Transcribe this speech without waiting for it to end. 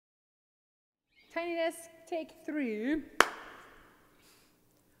Tiny Desk, take 3.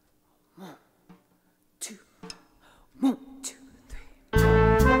 1, 2, 1, 2, 3.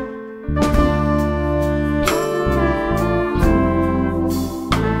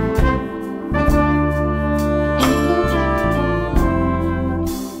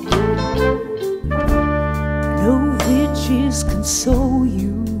 No riches console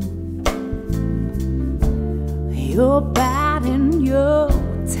you. You're biding your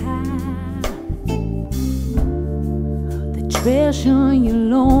time. The treasure you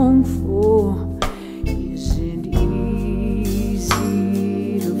long for isn't easy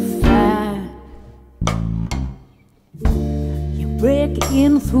to find. You break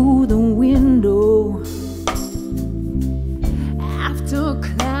in through the window after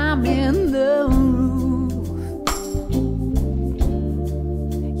climbing the roof.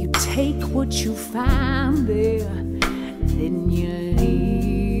 You take what you find there, then you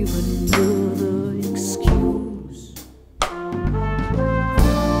leave another excuse.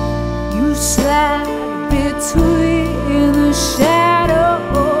 You slide between the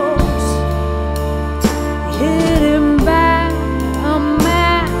shadows, hidden by a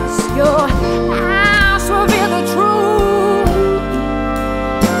mask. Your eyes reveal the truth.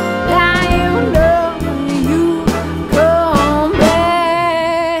 Now you know you come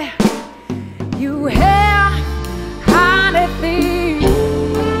back. You have hidden things.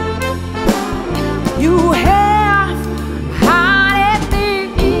 You have hidden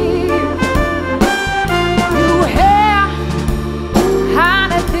things. You have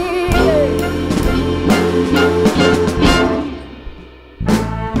hidden things.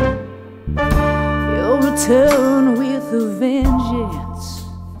 You'll return with a vengeance,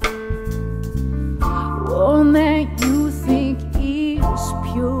 one that you think is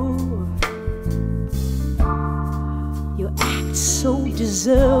pure. You act so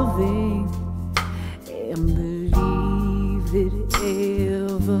deserving and believe it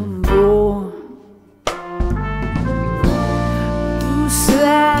evermore. You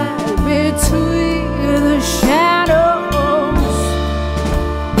slide between the shadows,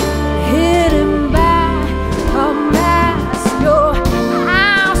 hidden by a mask. Your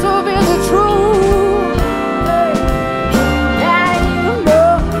eyes reveal the truth. Now you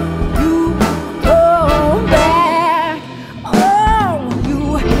know you come back. Oh, you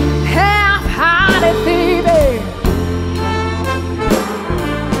have hidden things.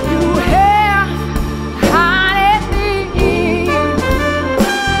 You have hidden things.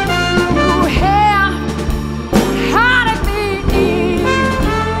 You have hidden things.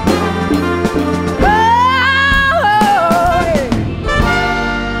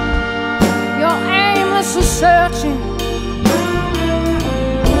 You're aimlessly searching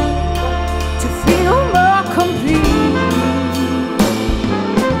to feel more complete.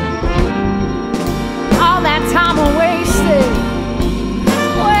 All that time wasted,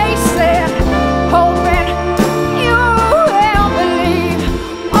 hoping you will believe.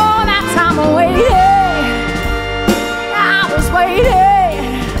 All that time waiting, I was waiting.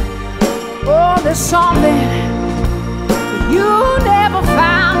 Oh, there's something you never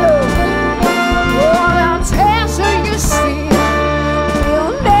found. Oh, the treasure you see,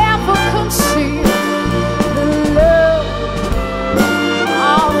 you'll never conceive. The love,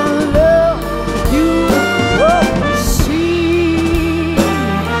 all the love you won't see.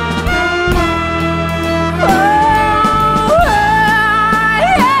 Oh,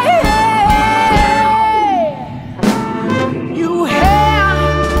 you have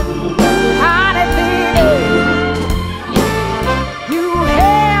hidden things. You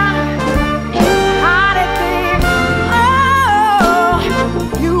have hidden things. Oh,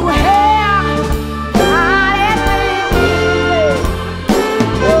 you have hidden things.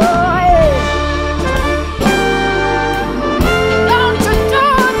 Oh, yeah. Don't you do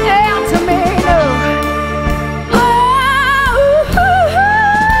that to me, no. Oh,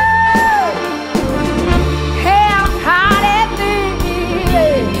 have hidden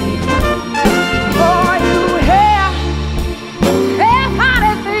things. Oh, you have hidden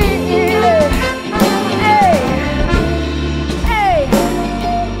things. Hey, hey.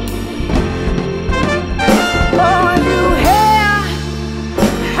 Oh, you have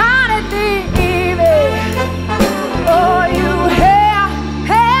hidden things. Oh, you have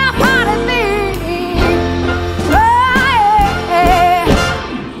hidden things. Oh, yeah.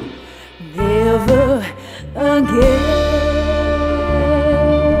 Never again.